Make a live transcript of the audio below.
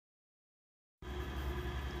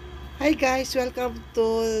Hi guys, welcome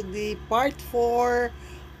to the part 4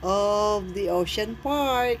 of the Ocean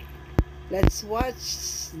Park. Let's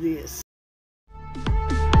watch this.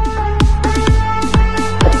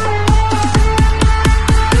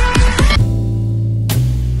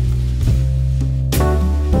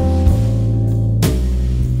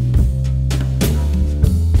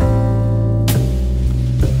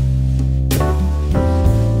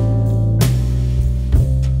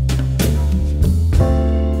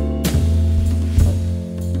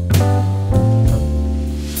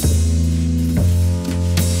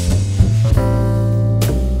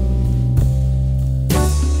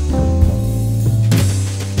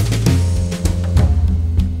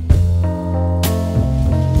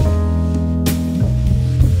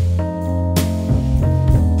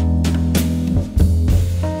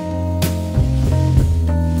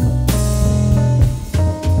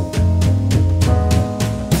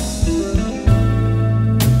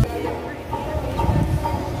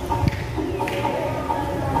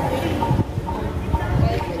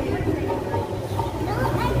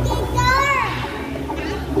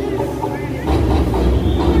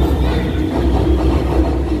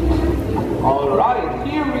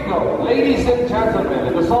 Ladies and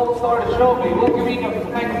gentlemen, the Salt Star Show will be welcoming a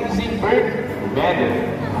magnificent bird,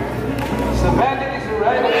 bandit. So bandit is a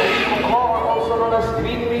red and macaw, also known as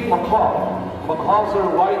green-winged macaw. Macaws are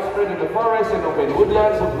widespread in the forests and open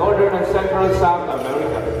woodlands of northern and central South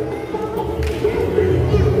America.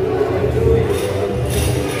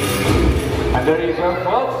 And there you go,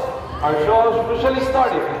 folks. Our show has officially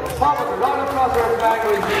started. Pop with a round of applause for our flag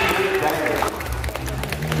raising bandit.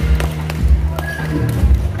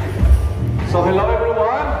 So hello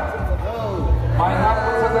everyone. Hello. My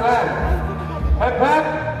happens at the land. Hep hep.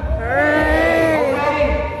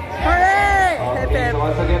 Hooray! Hooray! Okay, so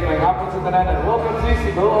once again, my happens at the land and welcome to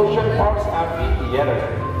Cebu Ocean Parks Amphitheater.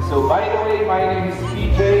 So by the way, my name is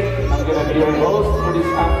PJ. I'm gonna be your host for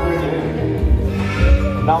this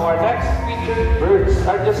afternoon. Now our next featured birds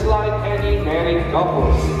are just like any married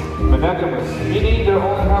couples. Monogamous, meaning they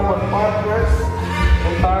only have one partner's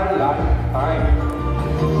entire lifetime.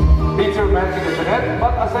 It's romantic, isn't it?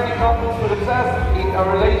 But as any couples would attest, in our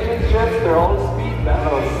relationships, they're all speed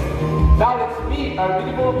battles. Now let's meet our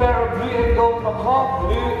beautiful pair of blue and gold macaw,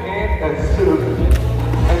 Blue and Azul.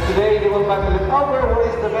 And today they will battle it over who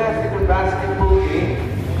is the best in the basketball game.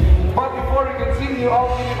 But before we continue,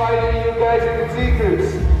 I'll be dividing you guys into two groups.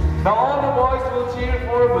 Now all the boys will cheer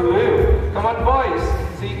for Blue. Come on boys,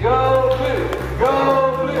 say go Blue, go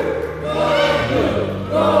Blue, go Blue,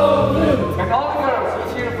 go Blue. And all the girls will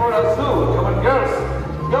cheer for Azul. Come on girls,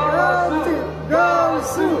 go Azul, Go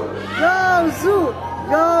Zoo! Go Zoo!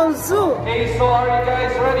 Go Zoo! Okay, so are you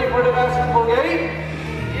guys ready for the basketball game?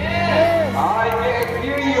 Yes! I can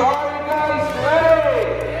hear you. Are you guys ready?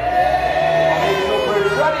 Yes! Okay, so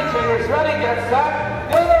first ready, trainers ready, get set,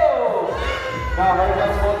 go! Now here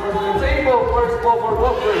comes ball for the table. First ball for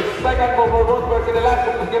Wolfers. Second ball for Wolfers to the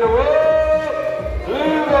left. Who's gonna win? Who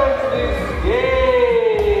wins this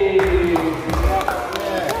game?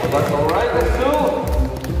 That's alright, Azul.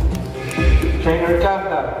 Trainer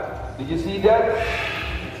Kafna, did you see that?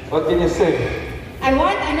 What can you say? I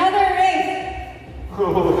want another race.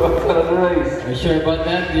 What's another race? Are you sure about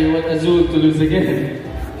that? Do you want Azul to lose again?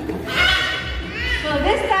 So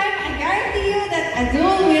this time, I guarantee you that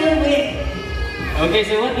Azul will win. Okay,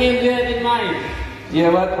 so what game do you have in mind?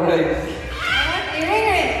 Yeah, what race? I want a ring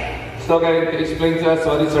race. So can you explain to us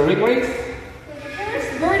what is a ring race? So the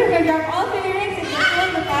first bird who can drop all 3 rings and control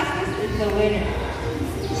the fastest is the winner.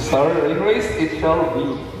 So ring race it shall be.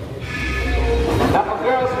 Now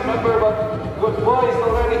girls, remember, but good boys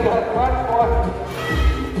already got 1 point.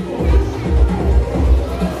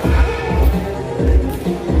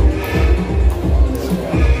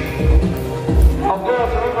 Now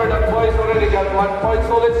girls, remember that boys already got 1 point,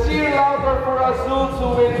 so let's cheer louder for Azul to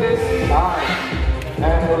win this time.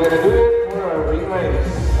 And we're gonna do it for a ring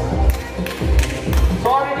race. So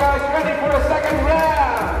are you guys ready for the second round?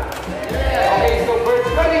 Okay, so first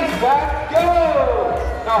ready, back, go!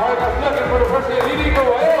 Now Herga's looking for the first ring, leading the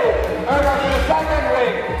way. Herga for the second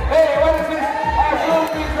ring. Hey, what is this? Azul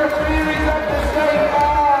beats the 3 rings at the same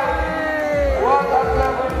time. What a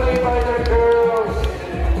clever play by the girls.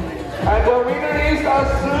 And the winner is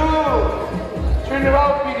Azul. Turn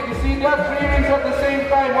around, Pete. If you see that 3 rings at the same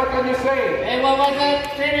time, what can you say? Hey, what about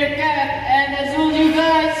that Trainer Cat and Azul? You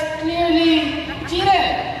guys clearly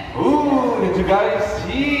cheated. Ooh, did you guys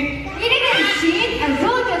cheat? We didn't cheat.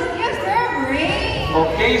 Azul just used her brain.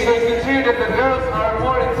 Okay, so it's true that the girls are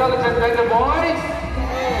more intelligent than the boys?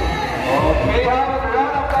 Okay, how about a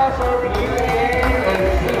round of applause for Blue and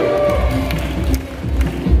Azul?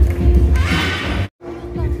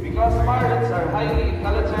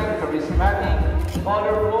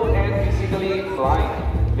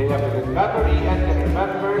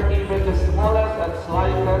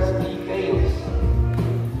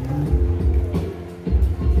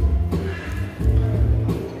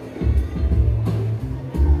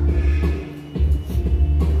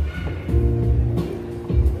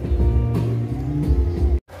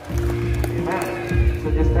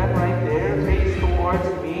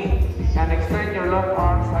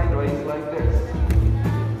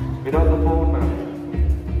 Without the phone, ma'am.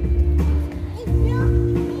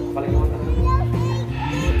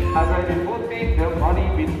 As I be putting the money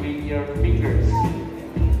between your fingers.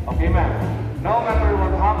 Okay, ma'am. No matter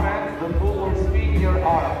what happens, the fool will spin your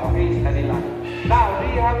arm. Okay, steady line. Now, do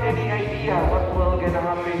you have any idea what will gonna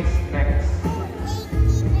happen next?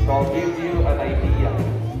 So I'll give you an idea.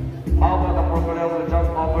 How about the crocodile will jump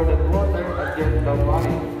over the water and get the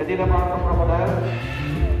money? Hindi na mga crocodile?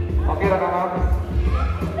 Okay na ma'am?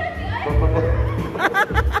 Crocodile.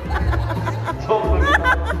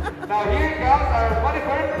 Now here comes our money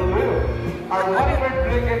bird blue. Our money bird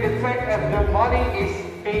blue can detect if the money is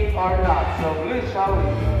fake or not. So blue, shall we?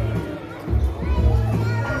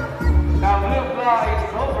 Now blue flies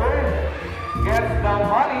over, gets the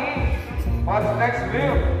money. What's next,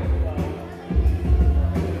 blue?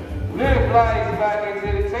 Blue flies back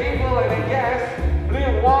into the table, and I guess blue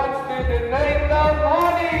wants to donate the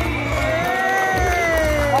money.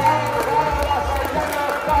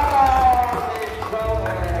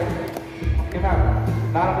 Okay, ma'am.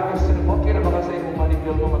 Nakakagustin mo, okay na ba kasi yung money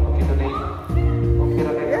bill mo mag-donate? Okay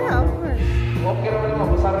na kayo? Yeah, of course. Okay na ba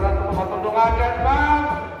naman? Masara na ito matulungan,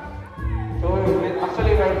 ma'am. So,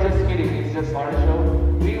 actually, we're just kidding. It's just our show.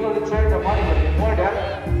 We will return the money, but before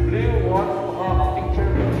that, Blue wants to have a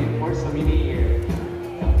picture with you for souvenir.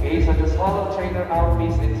 Okay, so just follow trainer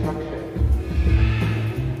Alfie's instruction.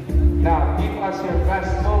 Now, give us your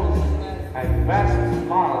best pose and best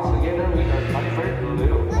smile together with our money bird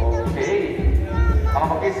Blue. Okay. Have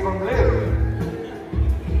a kiss from Blue.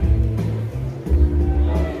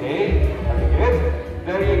 Okay, very good.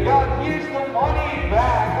 There you go. Here's the money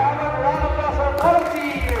back. Have a round of applause for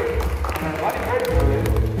volunteer. And our money bird Blue.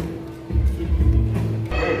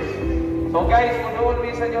 So guys, kung doon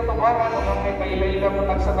minsan yung tumawa, kung may kaila-ila mo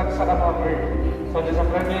nagsa-nagsa ka mga bird. So just a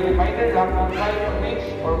friendly reminder lang, kung try to reach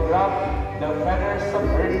or grab the feathers of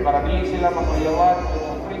bird para di sila makuyawan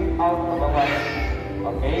o freak out of the light.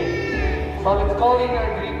 Okay? So let's call in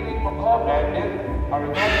our green macaw bandit, our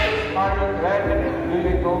Texas scarlet red, and blue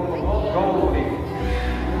and gold golden.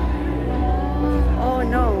 Oh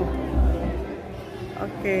no.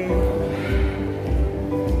 Okay.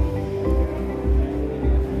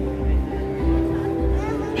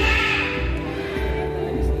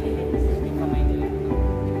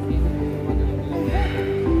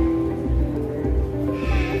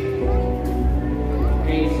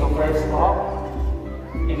 Okay, so first off,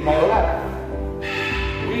 in my left,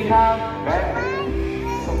 we have bandit.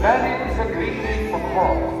 So bandit is a green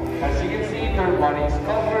macaw. As you can see, their body is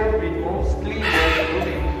covered with mostly red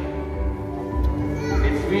blue.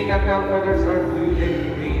 Its wing and tail feathers are blue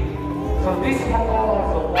and green. So this macaw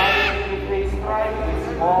has a white face stripe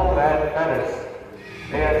with small red feathers.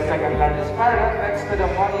 They are the second largest parrot next to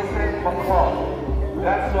the monument macaw.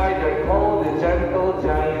 That's why they're called the gentle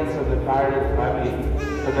giants of the parrot family.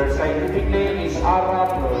 So their scientific name is Ara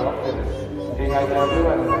Pleuropterus. Say hi to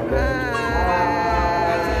everyone. Hello.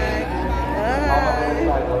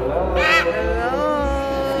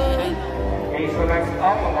 Okay, so next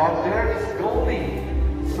up along there is Goldie.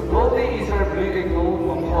 So Goldie is our blue and gold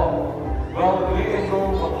macaw. Well, blue and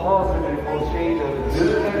gold macaws are beautiful shade of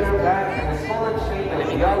blue on their back and a solid shade of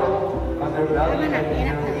yellow on their belly and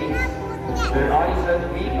inner wings. Their eyes and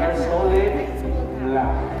feet are solid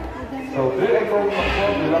black. So blue and gold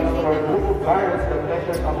macaw belongs to our group of parrots that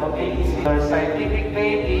measures about 8 feet. Their scientific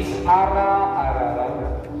name is Ara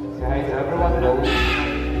ararara. Say hi to everyone below.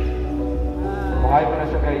 Buhay pa na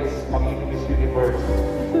siya guys, pang-ibig Miss Universe.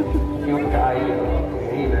 Cute kaayo.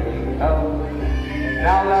 Okay, there you go.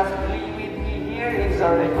 Now lastly with me here is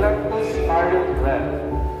our Eclectus parrot red.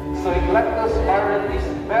 So Eclectus parrot is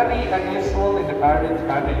very unusual in the parrot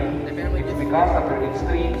family. It's because of their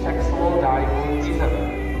extreme sexual dimorphism,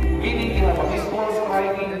 meaning they have unusual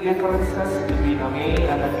striking differences between a male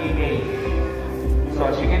and a female. So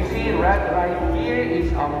as you can see, red right here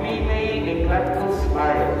is a female Eclectus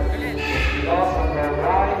parrot. It's because of their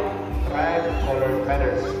bright red colored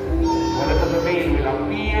feathers. Whereas the male will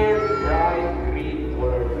appear bright green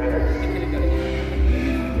colored feathers.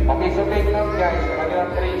 Okay, so take note guys, the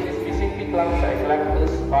kanilang traits is specific lang sa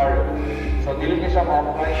Eclectus parrot. So dili niya siya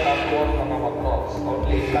ma-apply sa buwan mga macaws,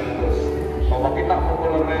 only Eclectus. So makita mo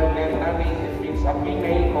color red and nani, it means a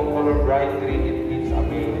female, kung color bright green, it means a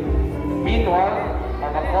male. Meanwhile, mga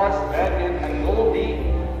macaws, bandit, and Goldie,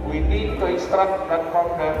 we need to extract that from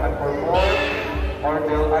them and perform or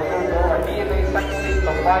they'll undergo a DNA testing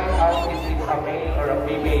to find out if it's a male or a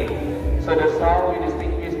female. So that's how we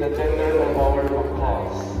distinguish the gender of our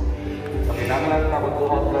macaws. So kinahanglan na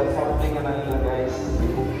mag-buhat lang something na nila guys.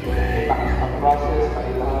 Ang process na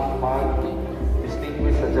ilang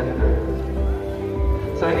mag-distinguish the gender.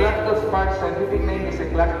 So So Eclectus park's scientific name is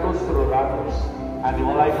Eclectus ruratus, and the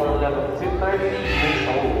molecular level is 30 years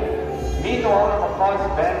old. Meanwhile, macaws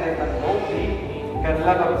Bandit and Goldie can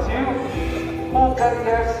level 2. Who can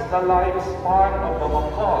guess the lifespan of the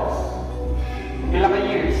macaws? Ilang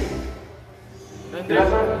years? Yes,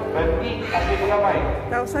 sir? 20. Kasi ko gamay.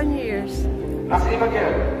 1,000 years. Kasi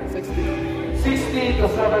Miguel? 60 to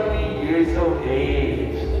 70 years of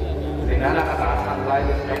age. Tingnan na kataas ang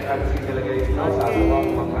lifespan nila guys no? Sa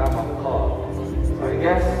aluwang mga macaws. So I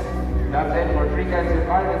guess that's it for 3 kinds of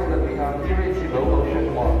islands that we have here in Cebu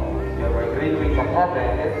Ocean Park. We have our green wing macaw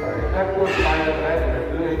bandit, our Eclectus, violet red, and our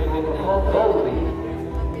blue and blue macaw Goldie.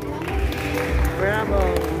 Bravo.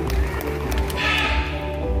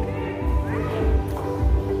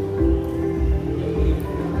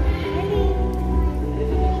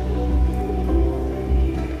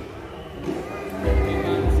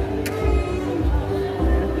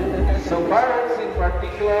 So parrots in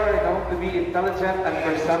particular are known to be intelligent and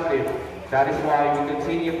perceptive. That is why we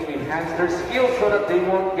continue to enhance their skills so that they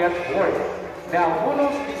won't get bored. Now, who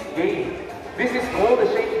knows this game? This is called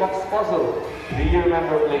the shape box puzzle. Do you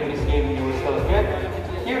remember playing this game when you were still a kid?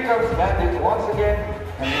 Here comes Bandit once again,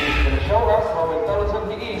 and he's going to show us how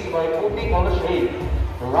intelligent he is by putting all the shape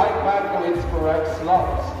right back to its correct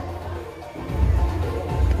slots.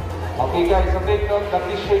 Okay guys, so take note that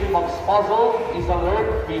this shape box puzzle is a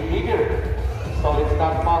learned behavior. So it's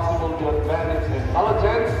not possible to advance its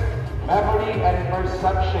intelligence, memory, and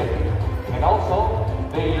perception. And also,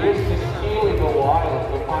 they use this skill in the wild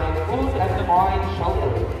to find food and find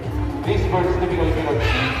shelter. These birds typically feed on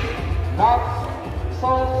seeds, nuts,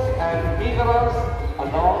 salts, and minerals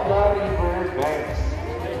along the river banks.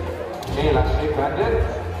 Okay, last shape bandit.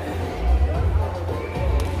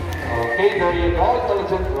 Okay, there you go,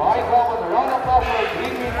 intelligent right now, and a round of applause for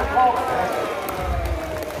Green Macaw.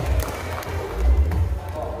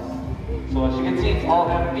 So as you can see, it's all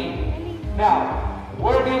empty. Now,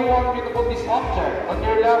 where do you want me to put this object? On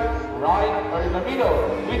your left, right, or in the middle?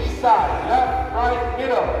 Which side? Left, right,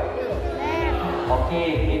 middle?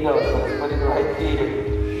 Okay, middle, so let's put it right here.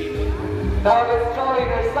 Now let's join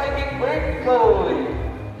our psychic bird, Goldie.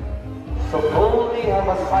 So Goldie has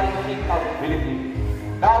a psychic ability.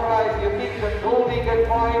 Now guys, you think that Goldie can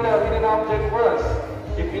find a hidden object for us?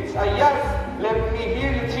 If it's a yes, let me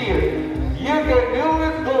hear you cheer. You can do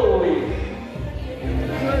it, Goldie.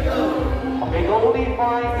 Okay, Goldie,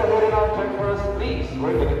 find the hidden object for us, please.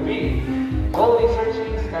 Where can it be? Goldie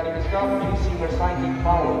searching, scanning the scout, using her psychic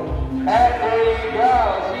power. And there you go,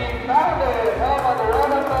 she found it. How about the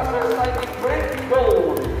round of applause for psychic bird,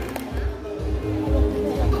 Goldie?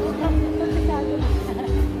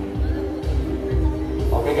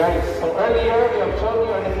 Okay guys, so earlier we have shown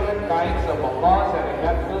you different kinds of macaws and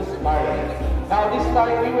Eclectus parrots. Now this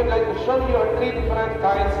time we would like to show you 3 different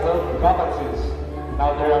kinds of cockatoos.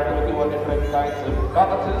 Now there are 21 different kinds of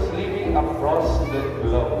cockatoos living across the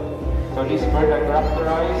globe. So these birds are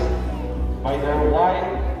characterized by their wide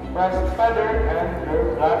pressed feather and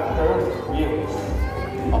their black curved wings.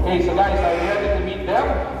 Okay, so guys, are you ready to meet them?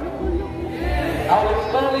 Now let's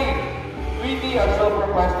slowly. Tweety, our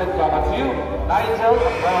self-requested cockatoo. Nigel,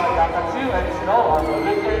 a brown cockatoo, and Snow, our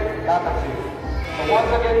wicked cockatoo. So once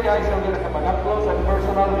again, guys, we're going to come up close and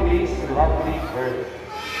personal with these lovely birds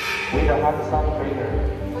with a handsome trainer.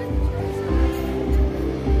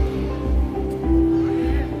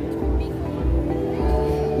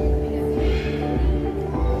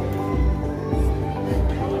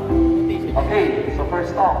 Okay, so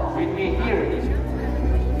first off, with me here is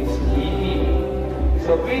Tweety.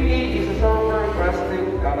 So Tweety is a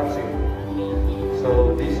silver-crested cockatoo. So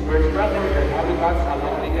these birds prefer their habitats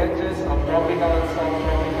along the edges of tropical and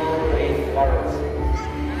subtropical rainforests.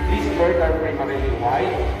 These birds are primarily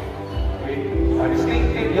white, with a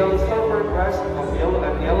distinctive yellow silver crest of yellow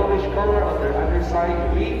and yellowish color on their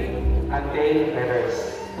underside wing and tail feathers.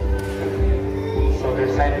 So their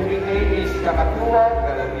scientific name is Kakatua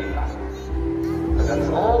galavita. So that's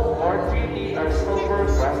all for Tweety, our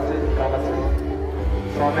silver-crested cockatoo.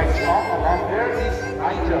 So next up along there is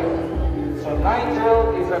Nigel. So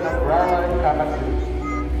Nigel is an umbrella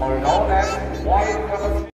cockatoo, or known as white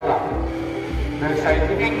cockatoo. Their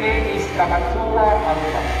scientific name is Kakatua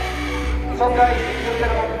alba. So guys, if you can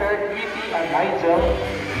compare Tweety and Nigel,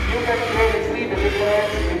 you can clearly see the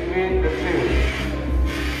difference between the two.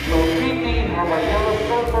 So Tweety have a yellow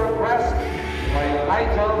silver crest, while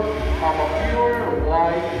Nigel have a pure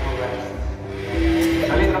white crest.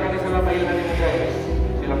 Dali na kami sila mahilan nito guys.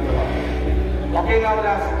 Silang dalawa. Okay, now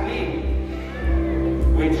lastly,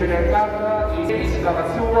 which their camera is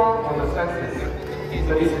Kakatua on the census.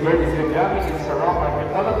 So this bird is endemic in Sorong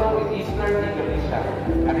Archipelago in eastern Indonesia,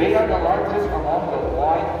 and they are the largest among the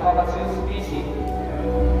white cockatoo species.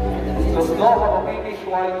 The snow have a pinkish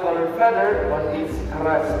white colored feather on its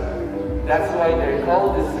crest. That's why they're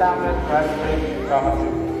called the salmon crested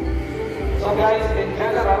cockatoo. So guys, in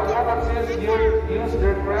general, cockatoos use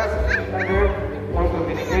their crest and feather for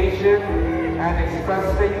communication and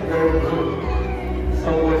expressing their mood.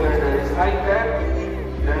 So whether they're excited,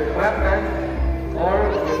 they're threatened, or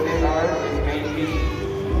when they are maybe.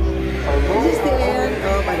 This is the end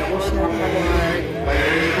of an Ocean Park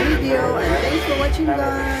video, and thanks for watching,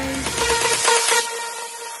 guys.